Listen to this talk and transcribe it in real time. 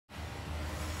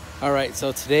All right,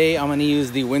 so today I'm gonna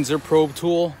use the Windsor Probe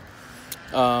tool.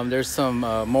 There's some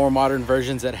more modern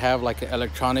versions that have like an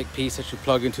electronic piece that you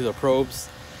plug into the probes.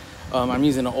 I'm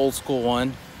using an old school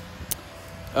one.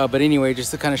 But anyway, just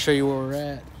to kind of show you where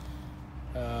we're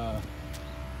at.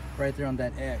 Right there on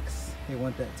that X, they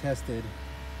want that tested.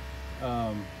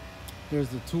 There's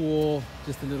the tool,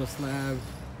 just a little slab.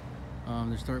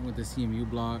 They're starting with the CMU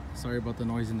block. Sorry about the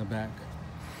noise in the back.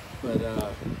 But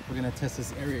we're gonna test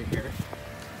this area here.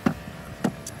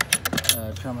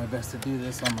 Try my best to do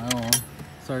this on my own.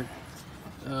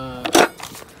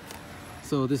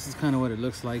 So this is kind of what it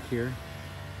looks like here.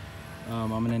 I'm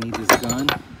gonna need this gun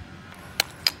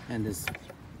and this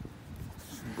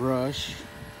brush,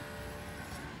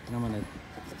 and I'm gonna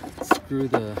screw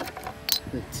the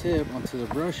tip onto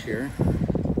the brush here.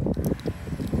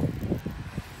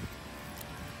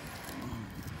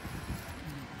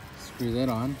 Screw that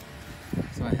on.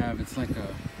 So I have, it's like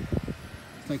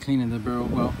cleaning the barrel.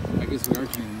 Well, I guess we are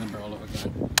cleaning the barrel of a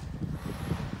gun.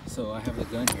 So I have the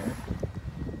gun here.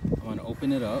 I'm gonna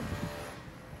open it up.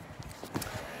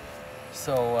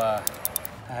 So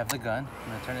I have the gun.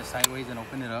 I'm gonna turn it sideways and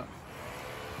open it up.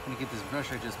 I'm gonna get this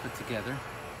brush I just put together.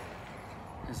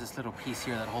 There's this little piece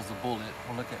here that holds the bullet.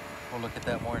 We'll look at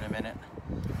that more in a minute.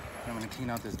 I'm gonna clean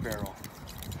out this barrel.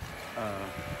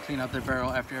 Clean out the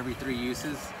barrel after every 3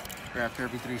 uses, or after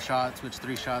every 3 shots, which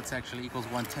 3 shots actually equals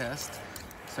 1 test.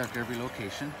 So after every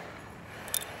location.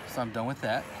 So I'm done with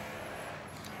that.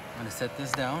 I'm gonna set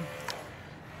this down,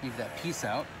 leave that piece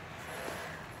out.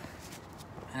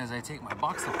 And as I take my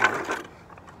box apart,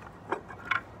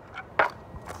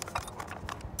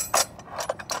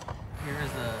 here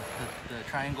is the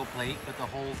triangle plate with the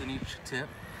holes in each tip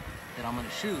that I'm gonna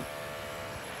shoot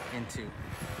into.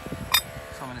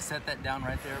 So I'm gonna set that down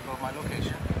right there above my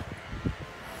location.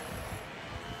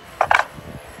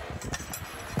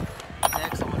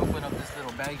 Next, I'm gonna open up this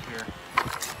little bag here.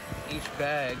 Each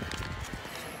bag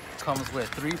comes with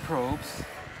 3 probes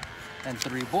and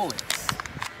 3 bullets.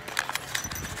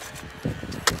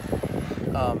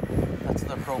 That's what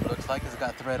the probe looks like. It's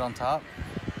got thread on top,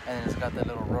 and then it's got that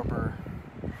little rubber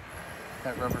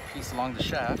piece along the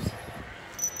shafts.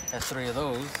 Has 3 of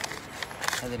those.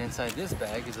 And then inside this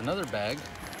bag is another bag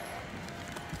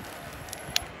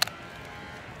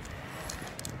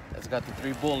that's got the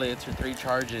 3 bullets or 3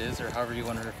 charges, or however you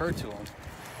want to refer to them.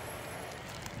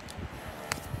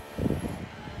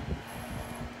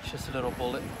 It's just a little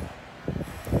bullet.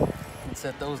 And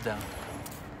set those down.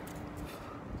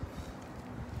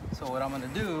 So what I'm gonna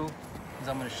do is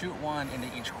I'm gonna shoot 1 into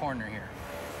each corner here.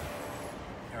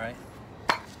 All right.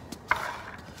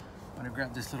 I'm gonna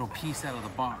grab this little piece out of the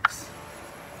box,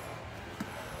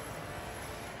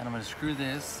 and I'm gonna screw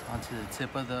this onto the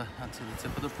tip of the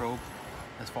probe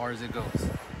as far as it goes.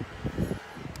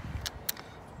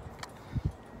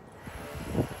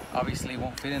 Obviously, it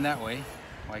won't fit in that way.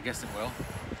 Well, I guess it will,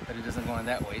 but it doesn't go in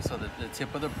that way. So the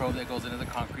tip of the probe that goes into the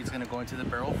concrete is gonna go into the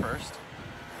barrel first.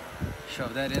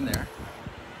 Shove that in there.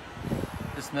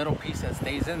 This metal piece that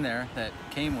stays in there that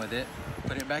came with it,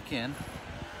 put it back in,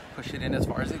 push it in as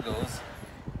far as it goes,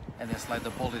 and then slide the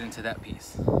bullet into that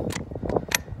piece.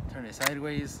 Turn it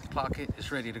sideways, clock it,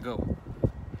 it's ready to go.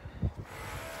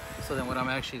 So then what I'm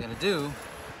actually gonna do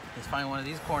is find one of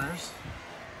these corners,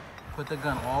 put the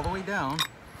gun all the way down,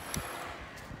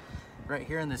 right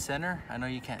here in the center. I know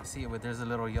you can't see it, but there's a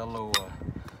little yellow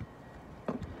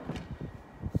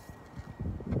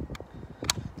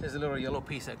there's a little yellow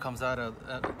piece that comes out of,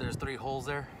 there's 3 holes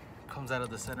there, comes out of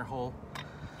the center hole.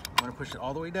 I'm gonna push it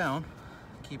all the way down,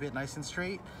 keep it nice and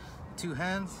straight, 2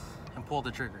 hands, and pull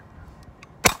the trigger.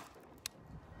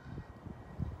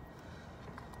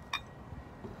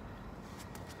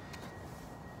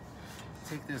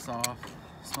 Take this off,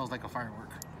 it smells like a firework.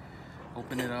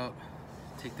 Open it up,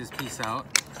 take this piece out.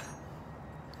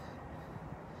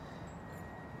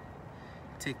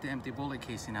 Take the empty bullet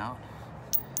casing out,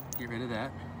 get rid of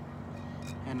that,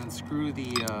 and unscrew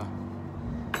the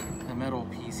metal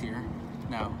piece here.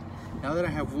 Now that I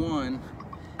have 1,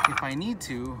 if I need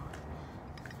to,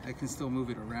 I can still move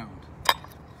it around.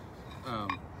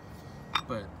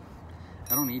 But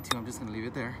I don't need to, I'm just gonna leave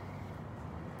it there.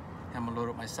 I'm gonna load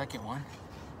up my second one.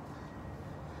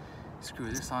 Screw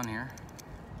this on here.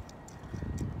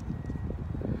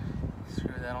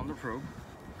 Screw that on the probe.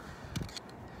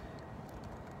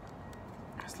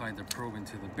 Slide the probe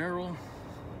into the barrel.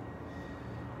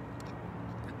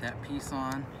 Put that piece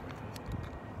on.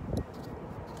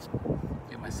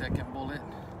 Get my second bullet.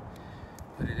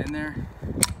 Put it in there.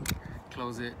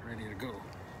 Close it, ready to go.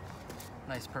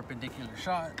 Nice perpendicular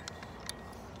shot.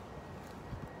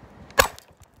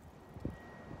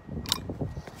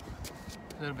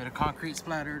 A little bit of concrete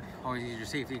splattered. Always use your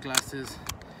safety glasses.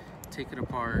 Take it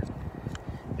apart,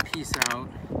 piece out.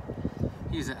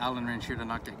 Use an Allen wrench here to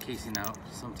knock that casing out.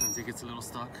 Sometimes it gets a little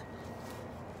stuck.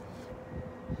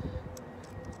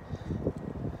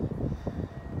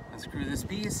 Unscrew this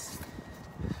piece.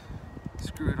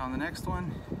 Screw it on the next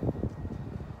one.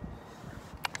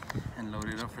 And load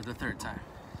it up for the third time.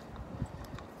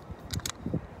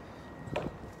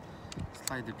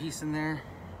 Slide the piece in there.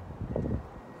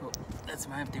 Oh, that's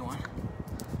my empty one.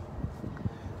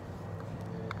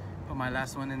 Put my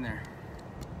last one in there.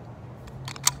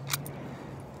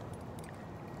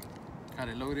 Got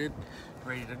it loaded,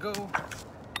 ready to go.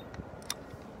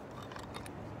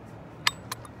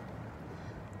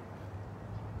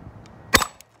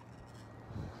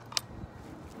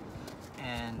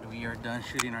 And we are done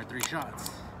shooting our 3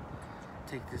 shots.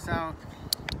 Take this out,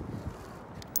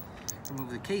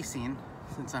 remove the casing.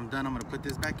 Since I'm done, I'm gonna put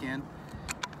this back in,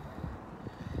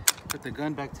 put the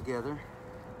gun back together,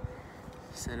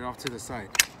 set it off to the side.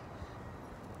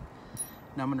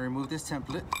 Now I'm gonna remove this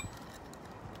template.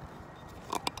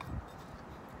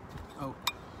 Oh,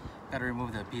 gotta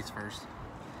remove that piece first.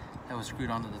 That was screwed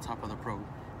onto the top of the probe.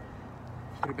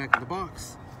 Put it back in the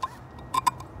box.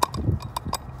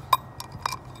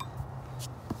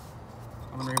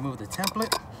 I'm gonna remove the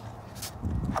template.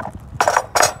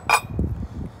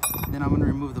 Then I'm gonna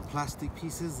remove the plastic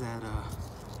pieces that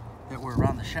were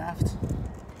around the shaft.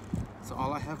 So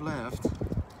all I have left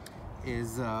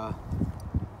is a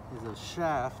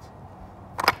shaft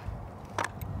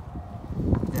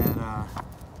that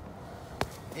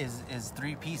is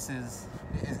 3 pieces,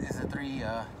 is a 3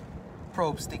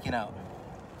 probes sticking out.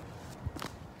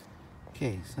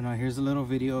 Okay, so now here's a little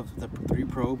video of the 3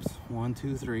 probes, 1,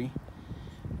 2, 3.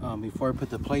 Before I put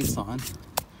the plates on,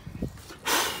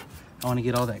 I want to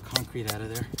get all that concrete out of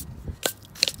there.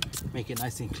 Make it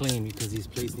nice and clean because these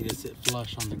plates need to sit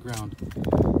flush on the ground.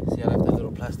 See, I left that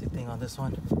little plastic thing on this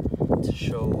one to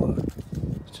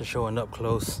show it up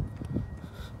close.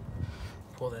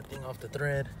 Pull that thing off the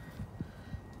thread.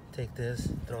 Take this,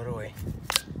 throw it away.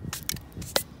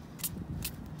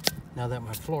 Now that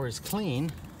my floor is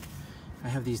clean, I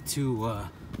have these two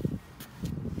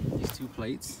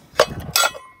plates.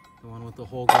 The one with the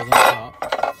hole goes on top.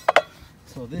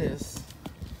 So this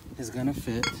is gonna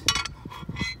fit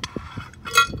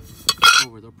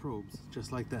over the probes,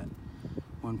 just like that.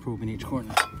 1 probe in each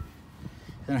corner.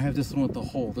 Then I have this one with the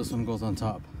hole. This one goes on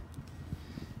top.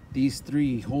 These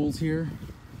 3 holes here,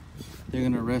 they're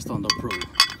gonna rest on the probe,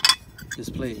 this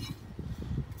plate.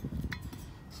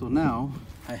 So now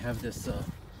I have this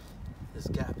this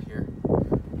gap here.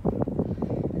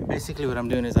 And basically what I'm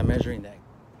doing is I'm measuring that.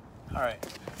 All right,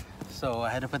 so I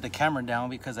had to put the camera down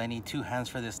because I need 2 hands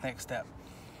for this next step.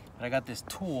 But I got this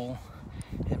tool,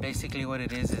 and basically what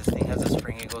it is, this thing has a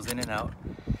spring, it goes in and out.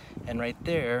 And right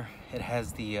there, it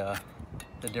has the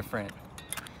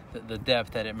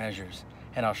depth that it measures.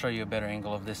 And I'll show you a better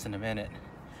angle of this in a minute.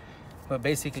 But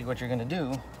basically what you're gonna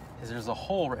do is there's a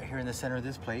hole right here in the center of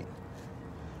this plate,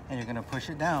 and you're gonna push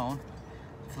it down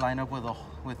to line up with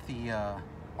the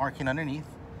marking underneath.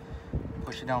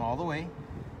 Push it down all the way,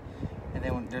 and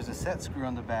then there's a set screw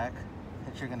on the back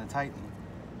that you're gonna tighten.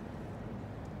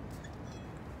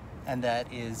 And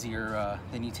that is your,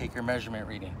 then you take your measurement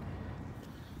reading.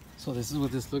 So this is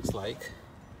what this looks like.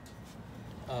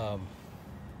 I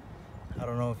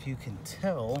don't know if you can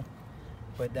tell,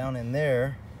 but down in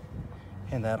there,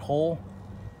 in that hole,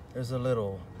 there's a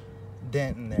little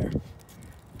dent in there.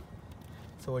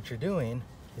 So what you're doing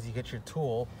is you get your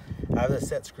tool. I have the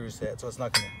set screw set, so it's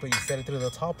not gonna, but you set it through the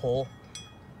top hole,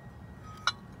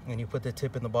 and you put the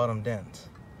tip in the bottom dent.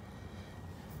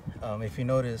 If you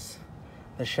notice,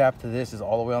 the shaft of this is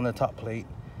all the way on the top plate,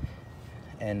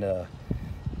 and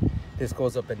this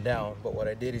goes up and down. But what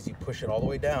I did is you push it all the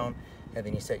way down, and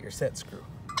then you set your set screw.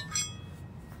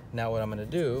 Now what I'm gonna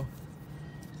do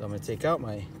is I'm gonna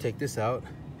take this out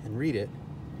and read it,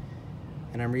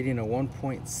 and I'm reading a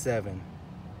 1.7.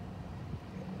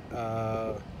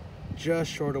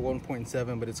 Just short of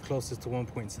 1.7, but it's closest to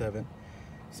 1.7.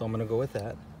 So I'm gonna go with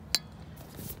that.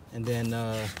 And then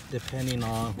depending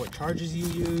on what charges you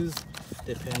use,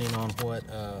 depending on what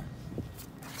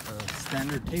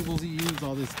standard tables you use,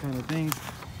 all this kind of things,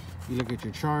 you look at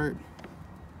your chart.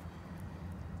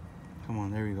 Come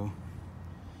on, there we go.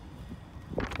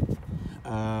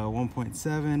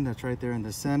 1.7, that's right there in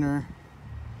the center.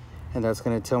 And that's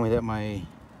gonna tell me that my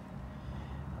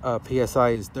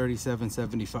PSI is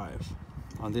 3775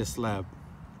 on this slab.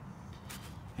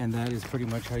 And that is pretty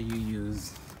much how you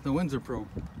use the Windsor probe.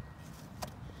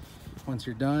 Once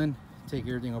you're done, take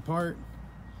everything apart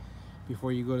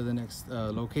before you go to the next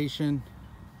location.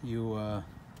 you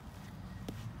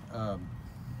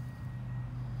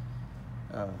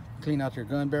clean out your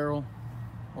gun barrel,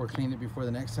 or clean it before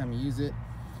the next time you use it.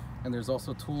 And there's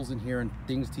also tools in here and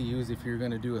things to use if you're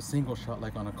going to do a single shot,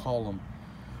 like on a column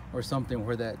or something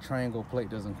where that triangle plate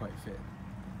doesn't quite fit.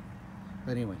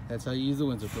 But anyway, that's how you use the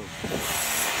Windsor Probe.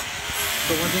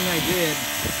 So one thing I did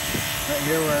right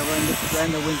here where I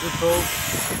ran the Windsor Probe,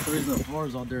 the reason the floor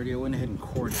is all dirty, I went ahead and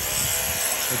cored it.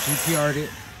 I GPR'd it.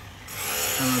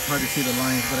 I don't know, it's hard to see the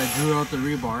lines, but I drew out the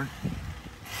rebar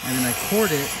and then I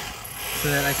cored it so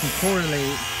that I can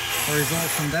correlate the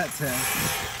results from that test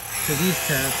to these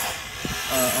tests.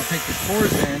 I'll take the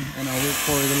cores in and I'll wait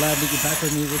for the lab to get back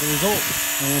with me with the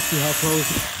results, and we'll see how close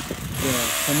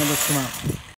the numbers come out.